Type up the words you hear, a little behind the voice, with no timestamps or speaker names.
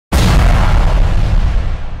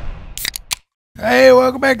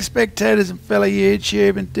welcome back, spectators and fellow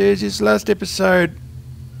YouTube enthusiasts. Last episode,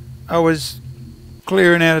 I was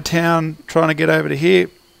clearing out of town, trying to get over to here,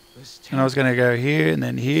 and I was going to go here and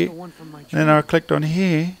then here, and then I clicked on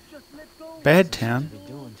here, Bad Town,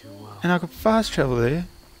 and I could fast travel there,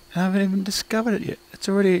 and I haven't even discovered it yet. It's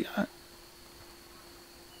already...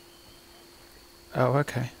 oh,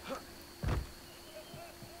 okay.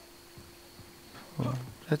 Well,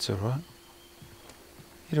 that's alright.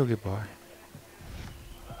 It'll get by.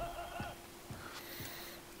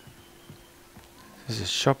 There's a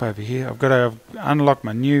shop over here. I've got to unlock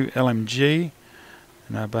my new LMG,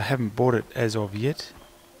 but I haven't bought it as of yet.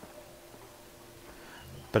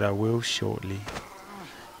 But I will shortly.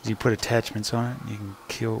 You put attachments on it, and you can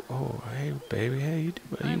kill. Oh, hey baby, how you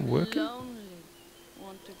doing? Are you working?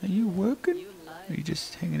 Are you working? Or are you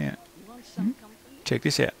just hanging out? Check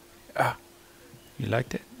this out. Ah, you like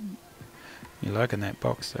that? You're liking that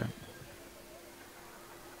box though.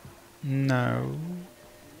 No.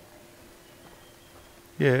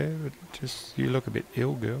 Yeah, but just you look a bit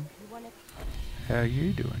ill, girl. How are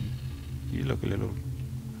you doing? You look a little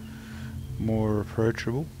more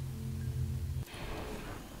approachable.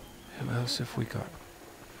 Who else have we got?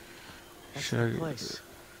 Should I... oh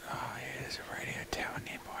yeah, there's a radio tower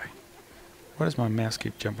nearby. Why does my mouse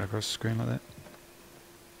keep jumping across the screen like that?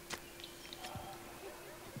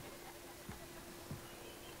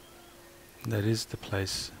 That is the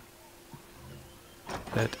place.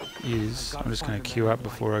 That is... I'm just going to queue up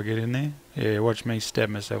before I get in there. Yeah, watch me stab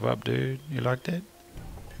myself up, dude. You like that?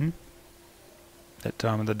 That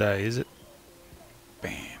time of the day, is it?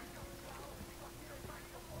 Bam.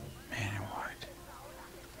 Man in White.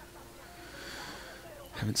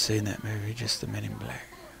 Haven't seen that movie, just the Men in Black.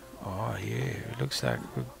 Oh yeah, it looks like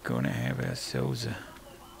we're going to have ourselves a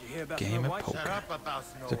game of poker.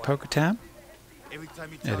 Is it poker time? It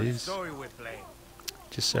is.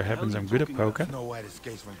 Just so happens I'm good at poker. Snow White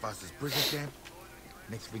escapes from Foster's prison camp.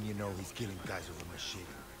 Next thing you know, he's killing guys with a machete.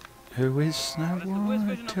 Who is Snow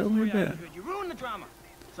White? Tell me about it. You ruined the drama.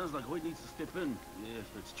 Sounds like Hoyt needs to step in. Yeah,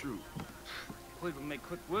 if that's true. Hoyt will make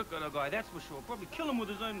quick work of the guy, that's for sure. Probably kill him with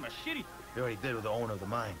his own machete. He already did with the owner of the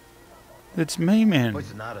mine. It's me, man.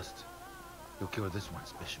 Hoyt's an artist. He'll kill this one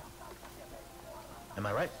special. Am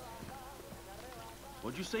I right?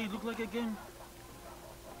 What'd you say he looked like again?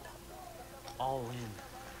 All in.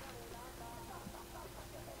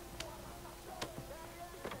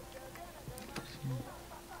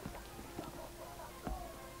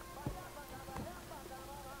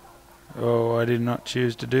 Oh, I did not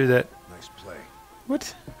choose to do that. Nice play.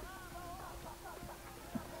 What?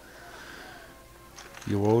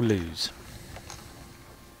 You all lose.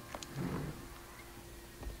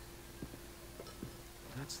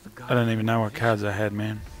 That's the guy. I don't even know what cards I had,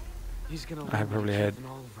 man. He's gonna I probably had...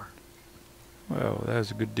 Oliver. well, that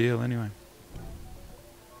was a good deal anyway.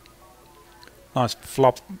 Nice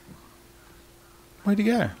flop. Where'd he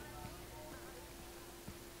go?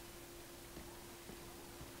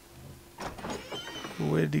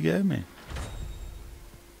 Where did he go, man?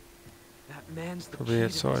 That man's the Probably key to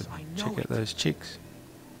outside. this. I know Check out it. those chicks.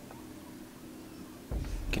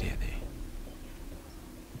 Get out there.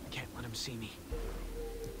 Can't let him see me.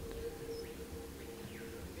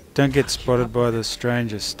 Don't get spotted by the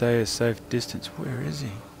stranger. Stay a safe distance. Where is he?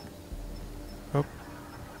 Oh,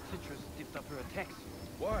 Citrus dipped up her attacks.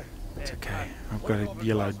 Why? it's okay. I've got a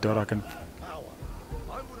yellow dot I can... Power.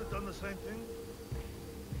 I would have done the same thing.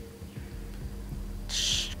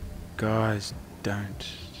 Shh, guys, don't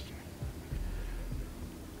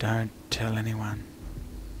tell anyone.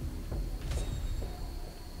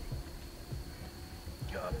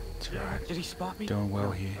 It's alright. Did he spot me? Doing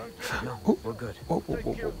well here. No, Oh. we're good. Whoa, whoa,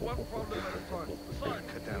 whoa, whoa, whoa.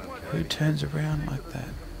 Who turns around like that?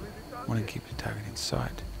 Want to keep your target in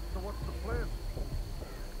sight.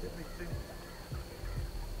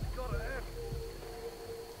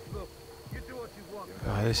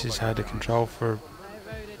 Oh, this is hard to control for I wrote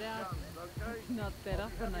it out. Not that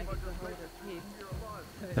often I get to hold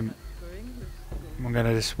a pen. them. I'm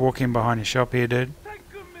gonna just walk in behind your shop here, dude.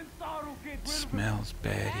 It smells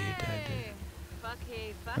bad here, dude.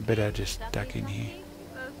 I better just duck in here.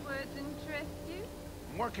 Those words interest you?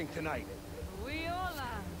 I'm working tonight. We all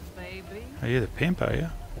are, baby. Oh, you're the pimp, are you?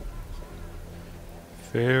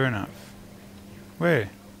 Fair enough. Where?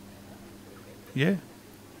 Yeah?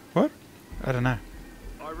 What? I don't know.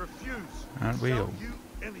 I refuse. Aren't we all? You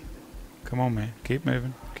anything. Come on, man. Keep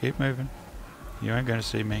moving. Keep moving. You ain't gonna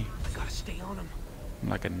see me. I gotta stay on him. I'm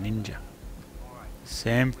like a ninja.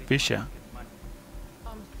 Sam Fisher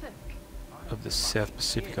I'm sick. of the South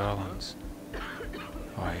Pacific Islands.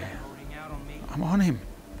 Oh yeah. I'm on him.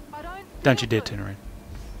 I don't Don't you feel dare turn good. around.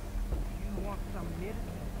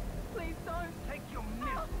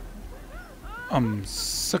 I'm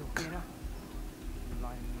sick.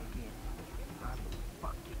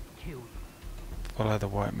 Follow the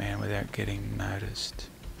white man without getting noticed.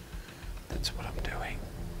 That's what I'm doing.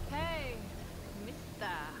 Hey,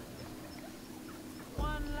 mister.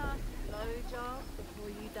 One last blowjob before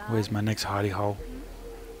you die. Where's my next hidey hole?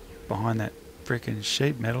 Behind that freaking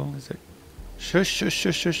sheet metal, is it? Shush, shush,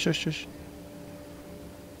 shush, shush, shush, shush.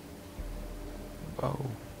 Oh,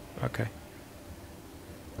 okay.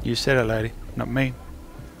 You said it, lady, not me.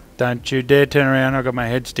 Don't you dare turn around. I've got my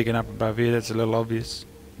head sticking up above here. That's a little obvious.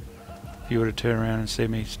 If you were to turn around and see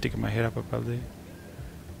me sticking my head up above there.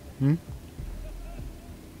 Hmm?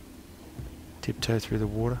 Tiptoe through the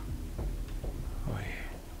water. Oh, yeah.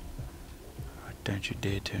 Oh, don't you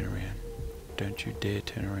dare turn around. Don't you dare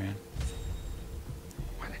turn around.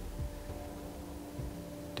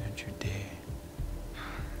 Don't you dare.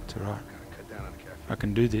 It's alright. I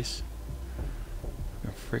can do this. I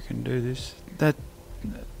can freaking do this. That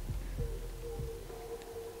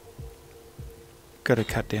gotta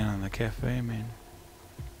cut down on the caffeine, man.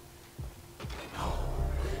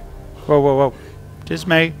 Whoa, whoa, whoa. Just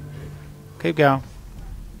me. Keep going.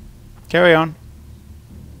 Carry on.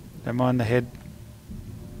 Don't mind the head.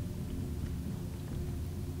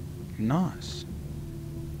 Nice.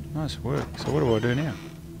 Nice work. So what do I do now?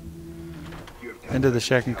 Enter the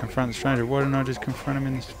shack and confront the stranger. Why didn't I just confront him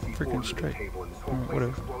in this freaking street? Oh,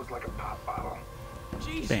 whatever.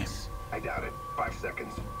 Jesus. Bam. I doubt it. 5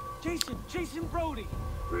 seconds. Jason Brody.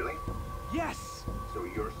 Really? Yes. So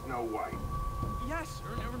you're Snow White. Yes,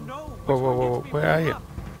 sir. Never know. Whoa, whoa, whoa, whoa. Where are you? A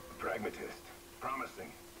pragmatist.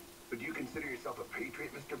 Promising. But do you consider yourself a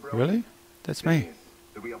patriot, Mr. Brody? Really? That's me.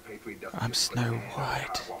 The real patriot doesn't I'm just Snow put his hand on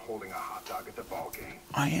White. the car while holding a hot dog at the ball game.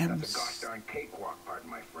 I am. That's a gosh darn cakewalk, pardon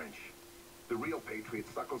my French. The real patriot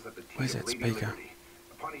suckles at the teeth Where's of that Lady speaker? Liberty.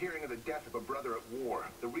 Upon hearing of the death of a brother at war,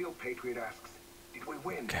 the real patriot asks, "Did we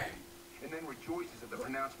win?" Okay. And then rejoices at the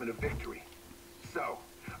pronouncement of victory. So,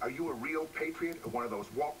 are you a real patriot or one of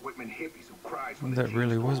those Walt Whitman hippies who cries when Well, the that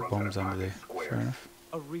really jeans was roll up bombs in a under there. pocket square? Fair enough.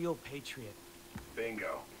 A real patriot.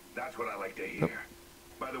 Bingo. That's what I like to hear.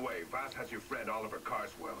 By the way, Voss has your friend Oliver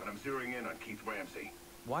Carswell, and I'm zeroing in on Keith Ramsey.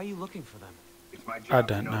 Why are you looking for them? It's my I job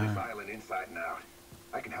to don't know this know. island inside and out.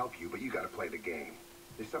 I can help you, but you gotta play the game.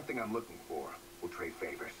 There's something I'm looking for. We'll trade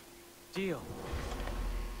favors. Deal.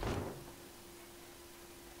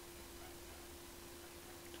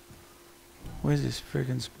 Where's this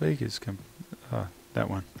friggin' speakers come? Oh, that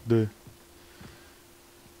one. Duh.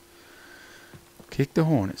 Kick the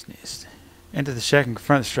hornet's nest. Enter the shack and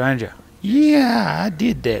confront the stranger. Yeah, I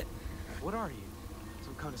did that. What are you?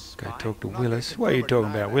 Some kind of spy? Go talk to Not Willis. that What are you confirm or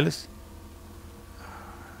talking deny about, that. Willis?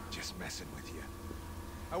 Just messing with you.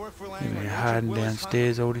 I work for You've Langley. been Richard hiding Willis,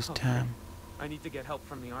 downstairs all this Okay. time. I need to get help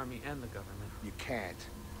from the army and the government. You can't.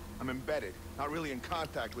 I'm embedded, not really in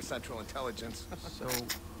contact with Central Intelligence. So,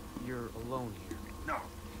 you're alone here. No.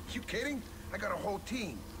 You kidding? I got a whole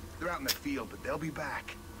team. They're out in the field, but they'll be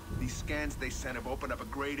back. These scans they sent have opened up a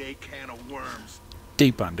grade A can of worms.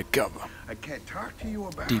 Deep undercover. I can't talk to you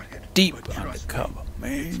about Deep, it. deep but trust me, undercover,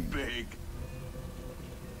 it's man. big.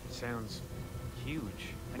 Sounds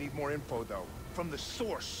huge. I need more info, though. From the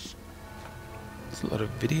source. There's a lot of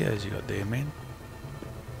videos you got there, man.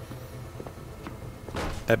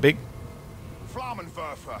 That big?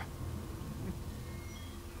 Flammenwerfer.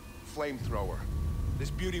 Flamethrower. This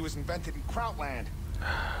beauty was invented in Krautland.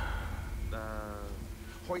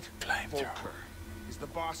 Hoyt Flamethrower. Volker is the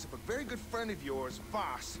boss of a very good friend of yours,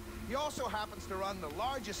 Voss. He also happens to run the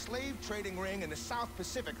largest slave trading ring in the South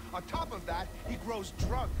Pacific. On top of that, he grows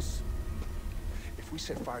drugs. If we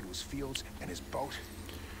set fire to his fields and his boat,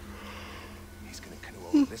 he's gonna canoe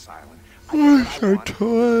over this island. I know what I so want.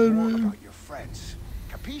 tired, More man. about your friends.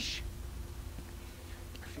 Capiche?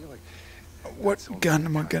 I feel like What that's only gun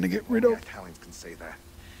am I the gonna Italians- get rid only of? Italians can say that.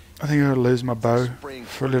 I think I'll lose my bow Spring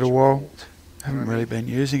for a little furniture while. gold. Haven't really been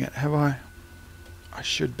using it, have I? I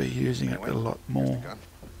should be using it Anyway, a lot here's the more. gun.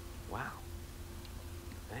 Wow.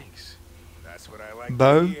 Thanks. That's what I like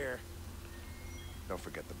Bow? to hear. Don't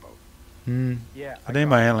forget the boat. Yeah, I need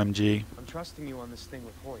my LMG. I'm trusting you on this thing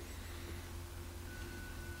with Hoyt.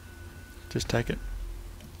 Just take it.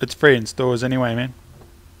 It's free in stores anyway, man.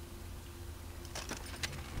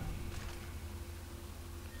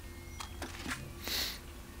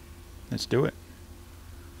 Let's do it.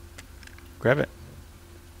 Grab it.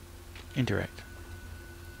 Interact.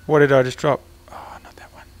 What did I just drop? Oh, not that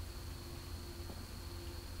one.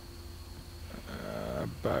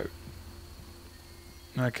 Bow.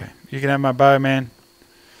 Okay, you can have my bow, man.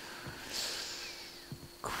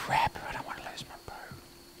 Crap, I don't want to lose my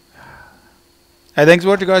bow. Hey, thanks for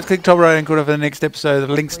watching, guys. Click top right and corner for the next episode. The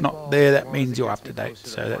link's not there. That means you're up to date.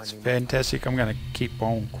 So that's fantastic. I'm going to keep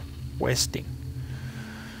on questing.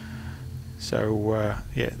 So,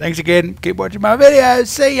 yeah. Thanks again. Keep watching my videos.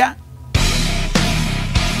 See ya.